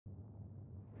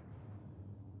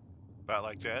About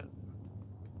like that.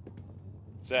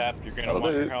 Zap, you're gonna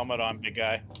want your helmet on, big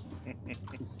guy.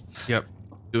 Yep,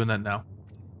 doing that now.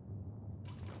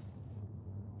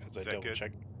 As I double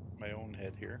check my own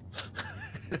head here.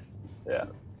 Yeah,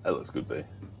 that looks good, B.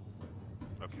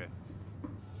 Okay.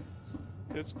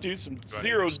 Let's do some Do I need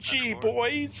zero to spend G, more?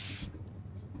 boys.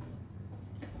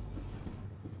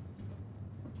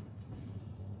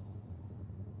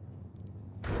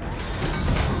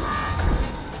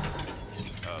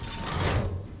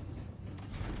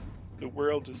 The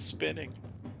world is spinning.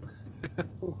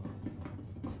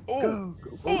 Oh, Go.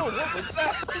 oh, what was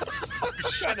that?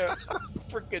 What kind of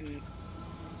freaking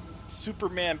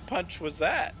Superman punch was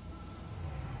that?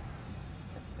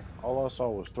 All I saw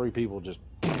was 3 people just.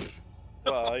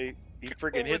 Well, he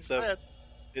freaking hit was the. that?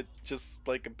 It's just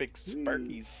like a big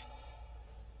Sparkies.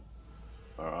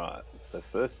 Alright, so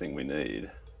first thing we need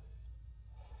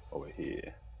over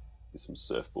here is some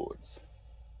surfboards.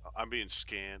 I'm being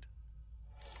scanned.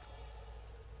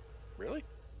 Really?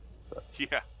 So,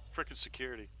 Yeah, freaking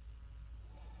security.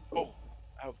 Oh,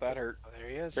 ow, that hurt. Oh, there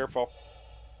he is. Careful.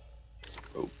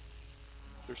 Oh.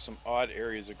 There's some odd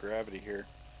areas of gravity here.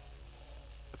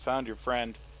 I found your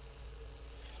friend.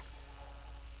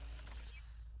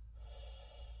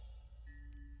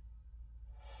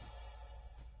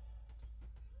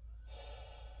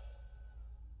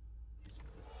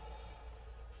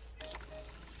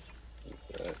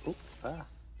 oh, ah.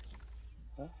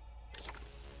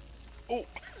 Oh.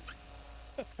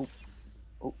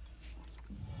 Oh.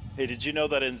 Hey, did you know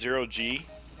that in 0G,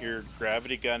 your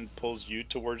gravity gun pulls you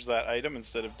towards that item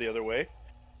instead of the other way?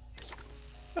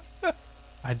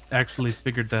 I actually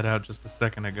figured that out just a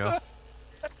second ago.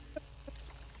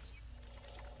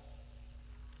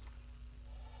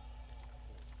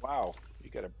 Wow, you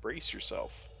gotta brace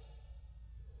yourself.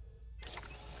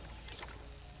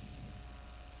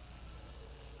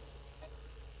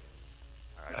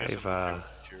 I guess I'm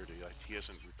security. Like, he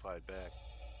hasn't replied back.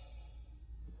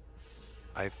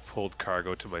 I've pulled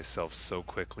cargo to myself so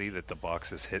quickly that the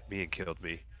boxes hit me and killed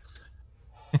me.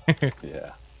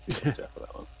 Yeah. Watch out for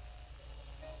that one.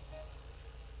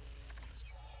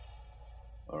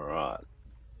 Alright.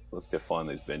 So let's go find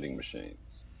these vending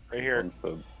machines. Right here.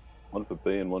 One for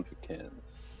B and one for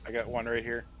cans. I got one right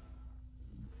here.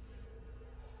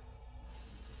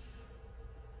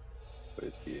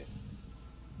 Where's here?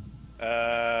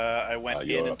 I went in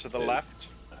you're and to the upstairs. left,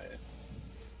 Oh, yeah.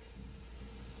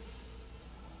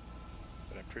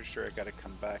 but I'm pretty sure I gotta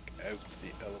come back out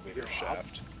the elevator You're up?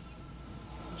 shaft.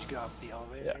 Did you go up the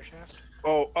elevator shaft?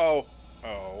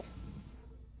 Oh.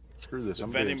 Screw this. The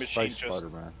I'm vending being machine Space just-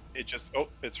 Spider-Man. It just, oh,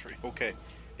 it's free. Okay.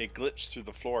 It glitched through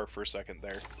the floor for a second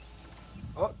there.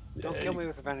 Oh, don't Yeah, kill you- me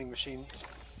with the vending machine.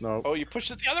 No. Oh, you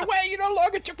pushed it the other way! You no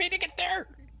longer feeding it there!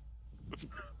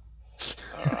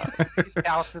 Alright.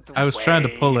 Out of the I was trying to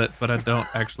way. pull it, but I don't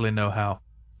actually know how.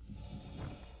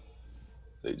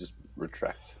 So you just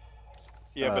retract.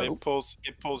 Yeah, but Oh.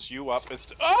 it pulls you up. It's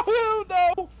oh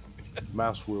no!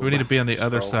 Mouse wheel. We need to be on the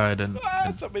other Scroll. side and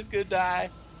Somebody's gonna die.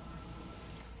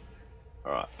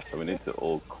 Alright, so we need to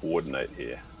all coordinate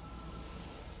here.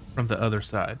 from the other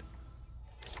side.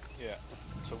 Yeah.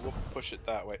 So we'll push it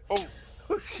that way. Oh,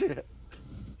 Oh shit!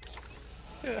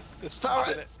 this Stop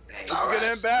is it! gonna, it's Stop gonna it!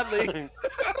 end badly. I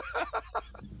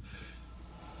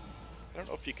don't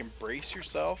know if you can brace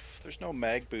yourself. There's no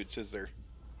mag boots, is there?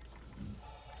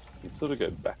 You can sort of go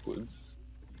backwards.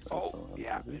 Oh,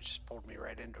 yeah, it just pulled me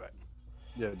right into it.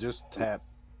 Yeah, just tap,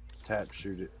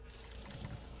 shoot it,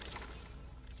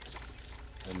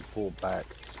 and pull back.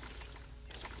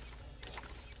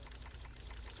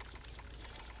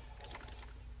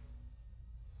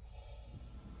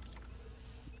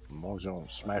 As long as you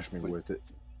don't smash me with it.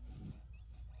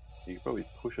 You can probably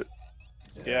push it.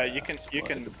 Yeah, you can.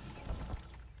 like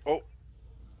Oh,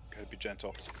 gotta be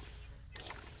gentle.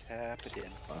 Tap it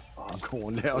in. I'm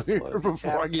going down here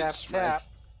before I get tap, smashed.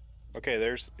 Okay,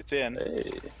 it's in.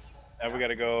 Hey. Now we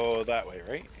gotta go that way,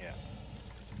 right? Yeah.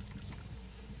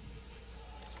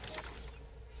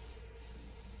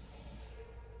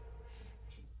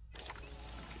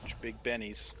 Get your big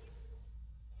bennies.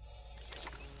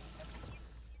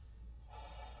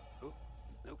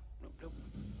 Nope.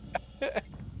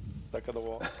 Stuck on the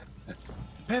wall.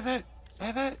 Pivot!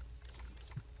 Pivot!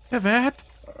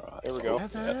 Alright. There we go. Yeah,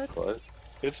 Pivot! close.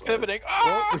 It's pivoting.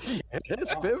 Oh, Ah! yeah,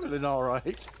 it's pivoting all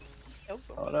right.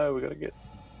 Oh no, we gotta get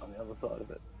on the other side of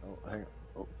it. Oh, hang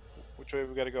on. Which way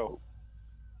we gotta go?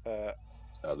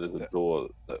 Oh, there's a door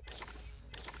that.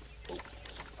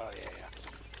 Oh, yeah.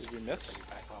 Did we miss?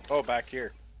 Back up. Oh, back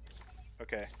here.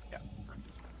 Okay. Yeah.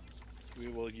 We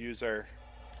will use our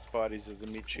bodies as a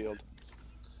meat shield.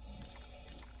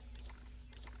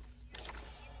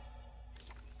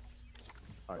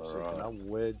 Alright, so can I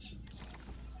wedge?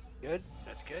 Good.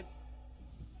 That's good.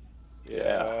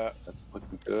 Yeah, that's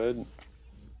looking good.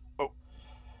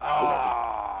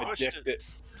 Ah, I pushed dicked it.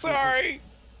 Sorry.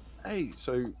 Hey,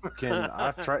 so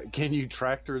can you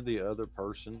tractor the other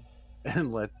person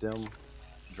and let them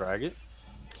drag it?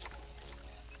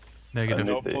 Negative.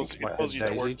 No, it Anything. pulls, Like it pulls a you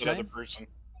towards daisy the other chain? person.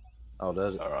 Oh,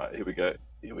 does it? Alright, here we go.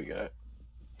 Here we go.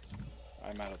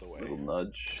 I'm out of the way. Little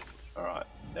nudge. Alright,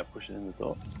 now push it in the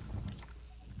door.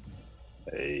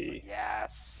 Hey.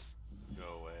 yes. Go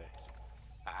away.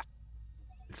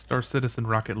 It's Star Citizen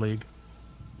Rocket League.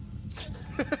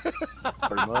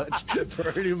 Pretty much.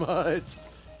 Pretty much.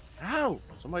 Ow!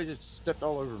 Somebody just stepped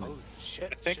all over me. Oh shit.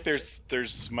 I think shit,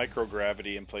 there's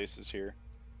microgravity in places here.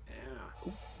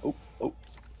 shit. Yeah. Oh.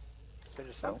 Bit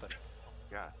of something.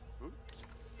 Yeah. Ooh,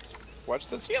 Watch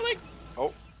the ceiling.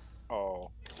 Oh.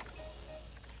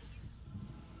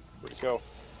 Where'd it go?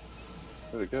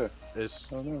 Where'd it go? It's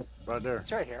Oh no. right there,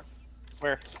 It's right here.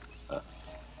 Where?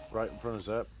 right in front of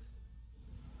Zap.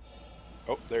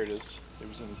 Oh, there it is. It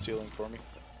was in the ceiling for me.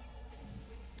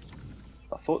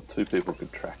 I thought 2 people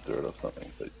could tractor it or something,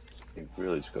 but you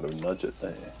really just got to nudge it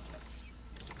there.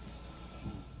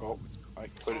 Oh, I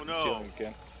put it in the no. ceiling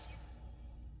again.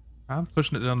 I'm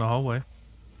pushing it down the hallway.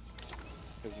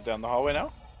 Is it down the hallway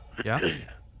now? Yeah.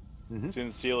 It's in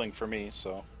the ceiling for me,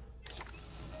 so.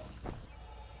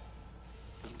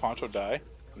 Did Poncho die?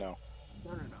 No.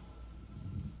 No.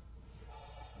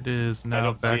 It is now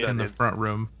don't see back it. in the front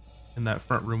room. In that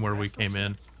front room where we came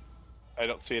in. I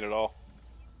don't see it at all.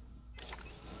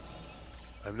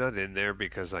 I'm not in there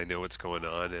because I know what's going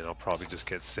on and I'll probably just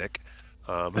get sick.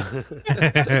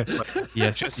 Yes,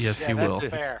 yes, Yeah, you that's will.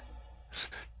 fair.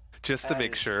 Just to That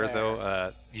make is sure fair.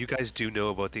 though, you guys do know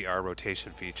about the R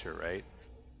rotation feature, right?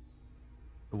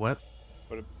 What?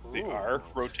 What the Ooh. R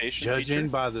rotation Judging feature?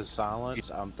 by the silence,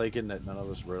 I'm thinking that none of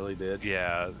us really did.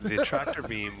 Yeah, the tractor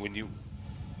beam, when you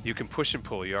can push and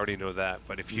pull, you already know that,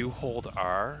 but if you hold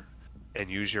R and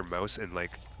use your mouse and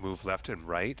like move left and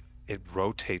right, it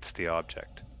rotates the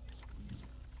object.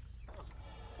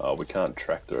 Oh, we can't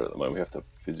tractor it at the moment. We have to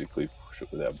physically push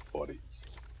it with our bodies.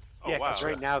 Oh, Yeah, wow. because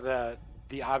right now the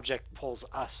object pulls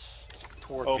us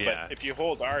towards Oh, it. Yeah. but if you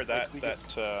hold R, that we can-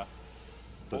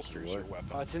 holsters your weapon.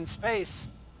 Oh, it's in space.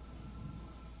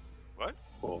 What?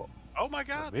 Oh, Oh my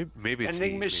god. Maybe it's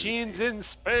Vending E, maybe it's machines E. in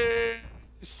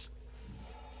space.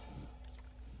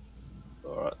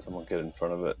 alright, someone get in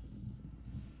front of it.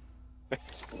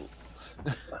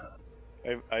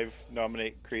 I've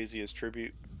nominate Crazy as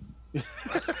tribute.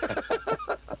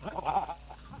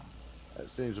 That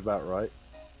seems about right.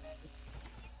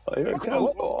 Oh, here it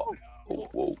comes. Oh,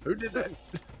 whoa. Who did that?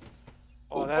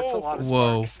 Oh, that's a lot of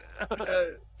Whoa.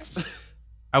 sparks.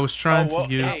 I was trying well,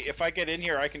 to use. hey, if I get in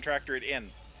here, I can tractor it in.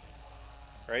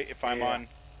 Right? If I'm Yeah. on.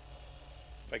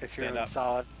 If I can If you're stand on up.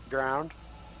 solid ground.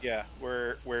 Yeah.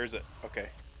 Where is it? Okay.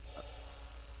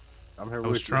 I'm here I with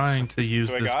was you. trying to use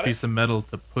Do I this got it? piece of metal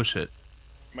to push it.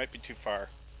 Might be too far.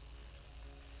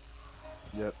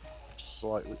 Yep,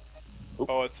 slightly.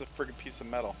 Oh, it's a friggin' piece of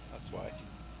metal. That's why.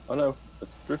 Oh no,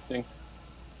 it's drifting.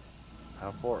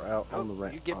 How far out on the Oh,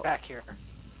 ramp? you get Oh, back here.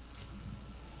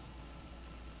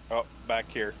 Oh, back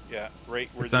here. Yeah. Right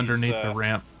where It's these, underneath the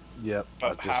ramp. Yep. I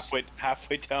About just-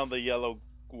 halfway down the yellow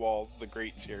walls, the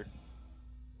grates here.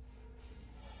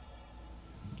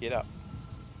 Get up.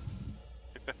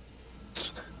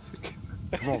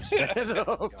 Come on, stand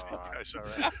up. Guys, all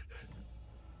right.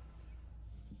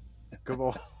 Come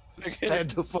on. Stand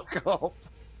the fuck up.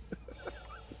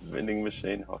 Vending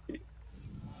machine hockey.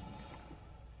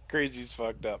 Crazy's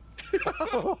fucked up.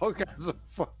 All kinds of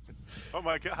fuck. Oh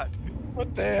my god.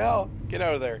 What the hell? Get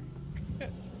out of there.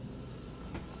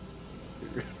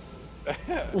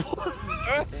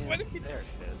 What did you- There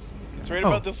it is. It's right Oh.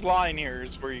 about this line here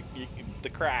is where the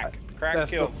crack. Crack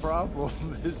That's kills. the problem.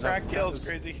 Is Crack I'm kills,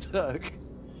 kinda Crazy. Stuck.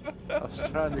 I was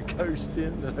trying to coast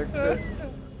in and I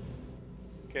couldn't.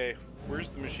 Okay,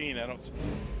 where's the machine? I don't see.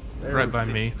 There Right we by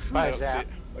go. me. It's I by don't see Zap. it.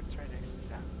 It's right next to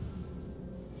Zap.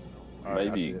 All right, I see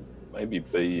Maybe, it. maybe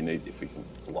B. You need if we can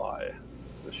fly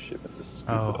the ship and just. scoop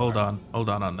Oh, it hold around.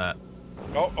 on that.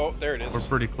 Oh, there it is. We're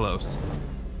pretty close.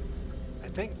 I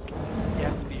think you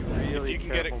have to be really If you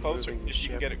can get it careful closer, moving the if you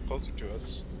can ship. get it closer to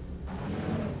us.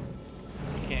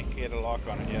 You can't get a lock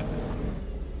on it yet.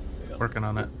 Working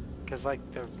on it. Because like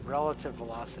the relative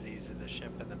velocities of the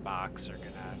ship and the box are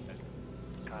gonna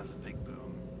cause a big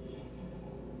boom.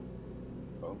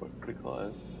 Oh, but pretty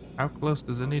close. How close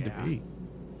does it need Yeah. to be?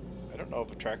 I don't know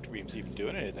if a tractor beam's even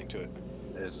doing anything to it.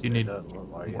 It's, You it need doesn't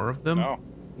look like More it. of them? No.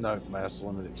 No, mass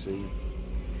limit exceeded.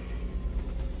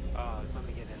 Let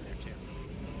me get in there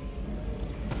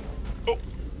too.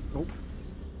 Nope.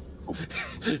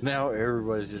 Now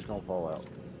everybody's just gonna fall out.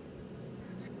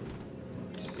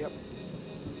 Yep.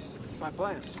 That's my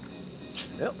plan.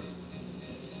 Yep.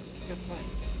 Good plan.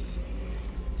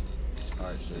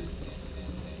 Alright, so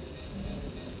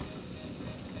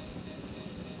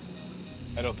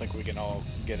I don't think we can all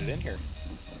get it in here.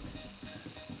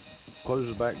 close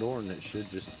the back door and it should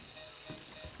just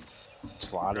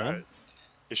slide Right. in.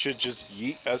 It should just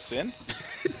yeet us in.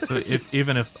 So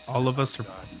even if all of us are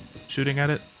shooting at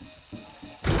it,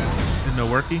 and no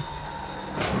worky,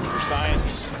 For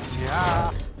science.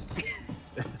 Yeah.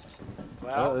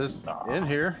 Well, Well, it's in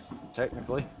here,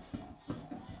 technically.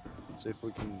 See if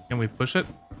we can. can we push it?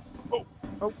 Oh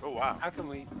wow.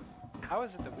 how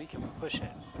is it that we can push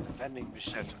it with the vending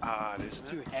machine? That's odd, It's isn't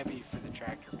too it? heavy for the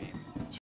tractor beam.